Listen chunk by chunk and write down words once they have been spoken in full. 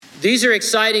These are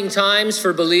exciting times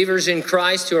for believers in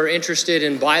Christ who are interested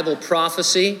in Bible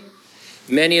prophecy.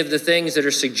 Many of the things that are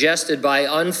suggested by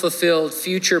unfulfilled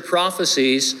future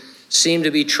prophecies seem to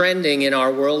be trending in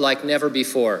our world like never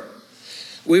before.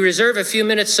 We reserve a few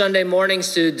minutes Sunday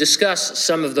mornings to discuss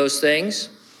some of those things.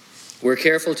 We're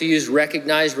careful to use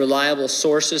recognized, reliable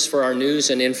sources for our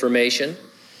news and information.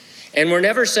 And we're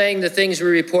never saying the things we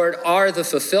report are the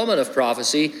fulfillment of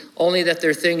prophecy, only that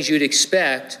they're things you'd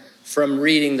expect from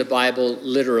reading the Bible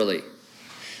literally.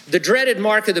 The dreaded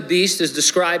mark of the beast is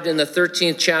described in the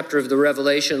 13th chapter of the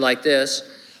Revelation like this: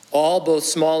 all, both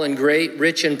small and great,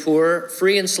 rich and poor,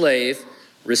 free and slave,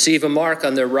 receive a mark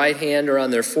on their right hand or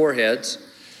on their foreheads.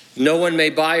 No one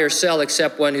may buy or sell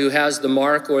except one who has the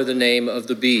mark or the name of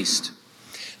the beast.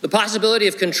 The possibility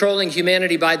of controlling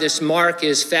humanity by this mark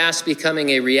is fast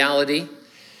becoming a reality.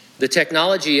 The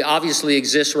technology obviously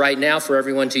exists right now for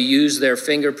everyone to use their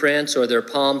fingerprints or their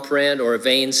palm print or a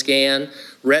vein scan,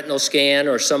 retinal scan,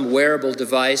 or some wearable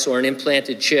device or an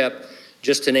implanted chip,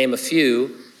 just to name a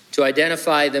few, to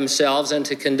identify themselves and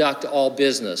to conduct all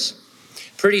business.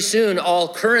 Pretty soon,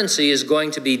 all currency is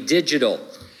going to be digital.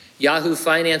 Yahoo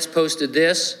Finance posted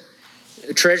this.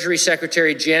 Treasury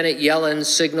Secretary Janet Yellen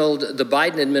signaled the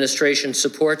Biden administration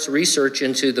supports research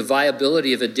into the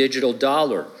viability of a digital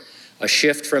dollar, a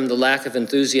shift from the lack of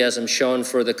enthusiasm shown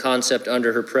for the concept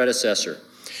under her predecessor.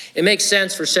 It makes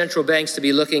sense for central banks to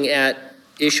be looking at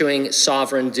issuing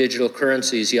sovereign digital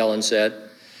currencies, Yellen said.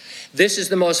 This is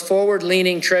the most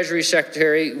forward-leaning Treasury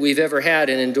Secretary we've ever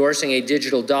had in endorsing a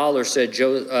digital dollar, said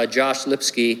Josh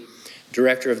Lipsky,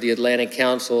 director of the Atlantic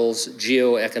Council's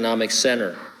Geoeconomic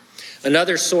Center.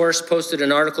 Another source posted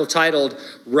an article titled,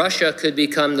 "Russia could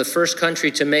become the first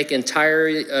country to make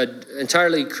entire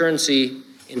currency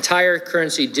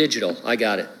digital." I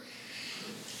got it.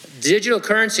 Digital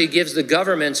currency gives the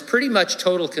governments pretty much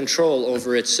total control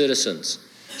over its citizens,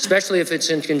 especially if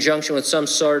it's in conjunction with some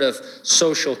sort of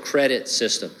social credit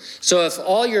system. So if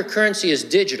all your currency is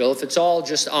digital, if it's all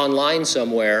just online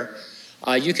somewhere,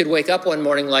 you could wake up one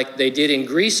morning like they did in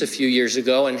Greece a few years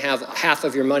ago and have half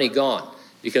of your money gone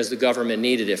because the government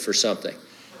needed it for something.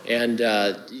 And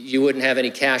you wouldn't have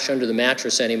any cash under the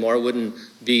mattress anymore. It wouldn't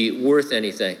be worth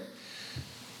anything.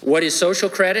 What is social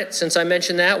credit, since I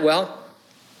mentioned that? Well,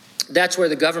 that's where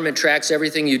the government tracks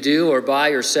everything you do or buy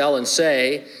or sell and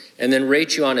say, and then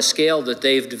rates you on a scale that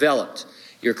they've developed.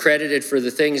 You're credited for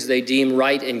the things they deem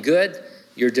right and good.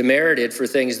 You're demerited for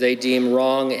things they deem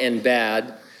wrong and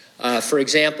bad. For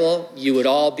example, you would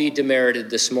all be demerited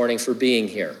this morning for being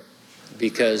here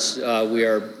because we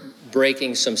are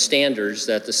breaking some standards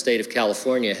that the state of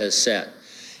California has set.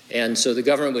 And so the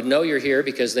government would know you're here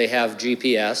because they have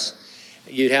GPS.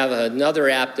 You'd have another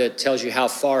app that tells you how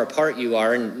far apart you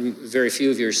are, and very few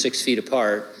of you are 6 feet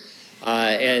apart.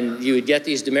 And you would get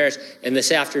these demerits. And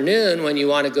this afternoon, when you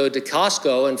want to go to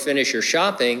Costco and finish your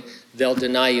shopping, they'll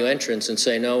deny you entrance and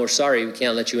say, no, we're sorry, we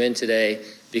can't let you in today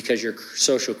because your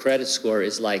social credit score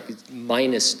is like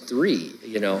 -3,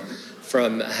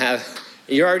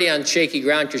 you're already on shaky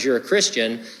ground because you're a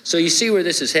Christian. So you see where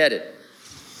this is headed.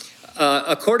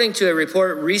 According to a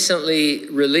report recently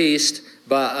released,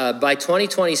 by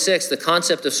 2026, the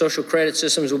concept of social credit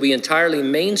systems will be entirely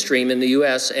mainstream in the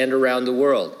U.S. and around the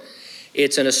world.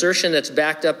 It's an assertion that's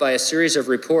backed up by a series of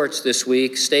reports this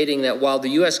week stating that while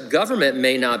the U.S. government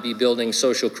may not be building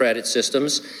social credit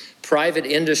systems, private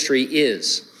industry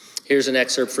is. Here's an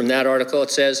excerpt from that article.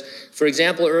 It says, for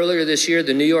example, earlier this year,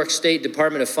 the New York State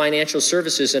Department of Financial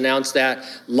Services announced that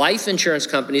life insurance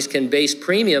companies can base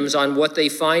premiums on what they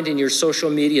find in your social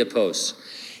media posts.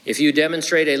 If you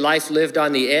demonstrate a life lived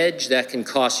on the edge, that can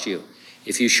cost you.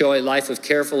 If you show a life of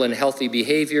careful and healthy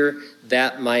behavior,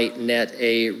 that might net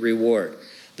a reward.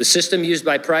 The system used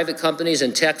by private companies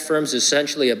and tech firms is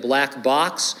essentially a black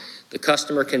box. The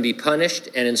customer can be punished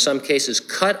and in some cases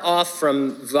cut off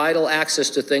from vital access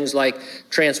to things like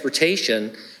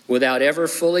transportation without ever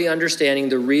fully understanding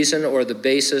the reason or the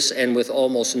basis and with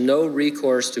almost no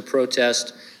recourse to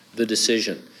protest the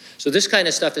decision. So this kind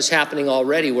of stuff is happening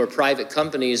already where private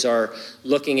companies are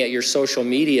looking at your social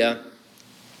media,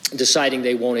 deciding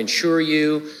they won't insure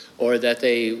you or that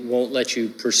they won't let you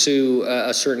pursue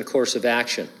a certain course of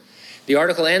action. The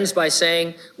article ends by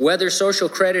saying, whether social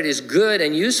credit is good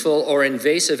and useful or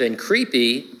invasive and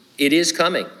creepy, it is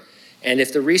coming. And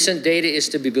if the recent data is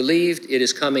to be believed, it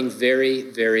is coming very,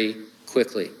 very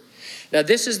quickly. Now,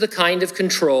 this is the kind of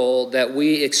control that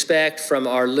we expect from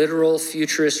our literal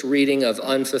futurist reading of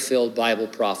unfulfilled Bible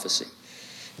prophecy.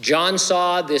 John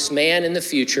saw this man in the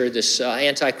future, this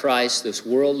Antichrist, this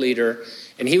world leader,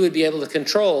 and he would be able to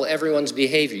control everyone's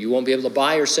behavior. You won't be able to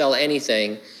buy or sell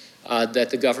anything that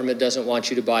the government doesn't want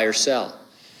you to buy or sell.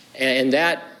 And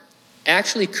that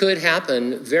actually could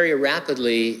happen very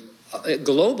rapidly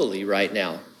globally right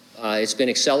now. It's been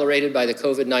accelerated by the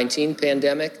COVID-19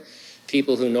 pandemic.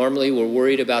 People who normally were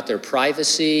worried about their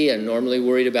privacy and normally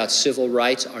worried about civil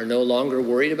rights are no longer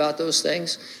worried about those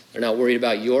things. They're not worried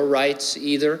about your rights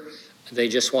either. They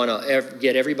just want to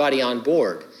get everybody on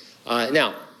board.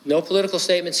 Now, no political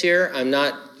statements here. I'm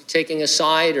not taking a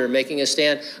side or making a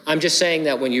stand. I'm just saying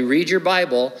that when you read your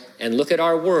Bible and look at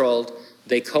our world,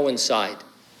 they coincide.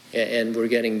 And we're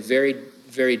getting very,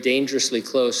 very dangerously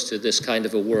close to this kind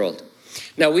of a world.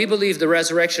 Now, we believe the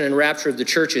resurrection and rapture of the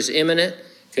church is imminent.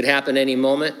 Could happen any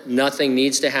moment. Nothing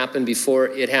needs to happen before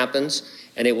it happens,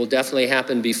 and it will definitely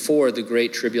happen before the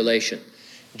Great Tribulation.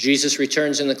 Jesus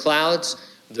returns in the clouds.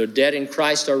 The dead in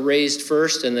Christ are raised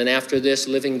first, and then after this,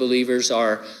 living believers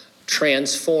are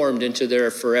transformed into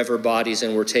their forever bodies,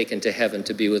 and we're taken to heaven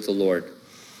to be with the Lord.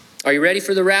 Are you ready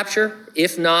for the rapture?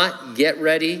 If not, get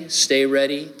ready, stay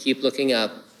ready, keep looking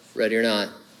up. Ready or not,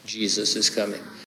 Jesus is coming.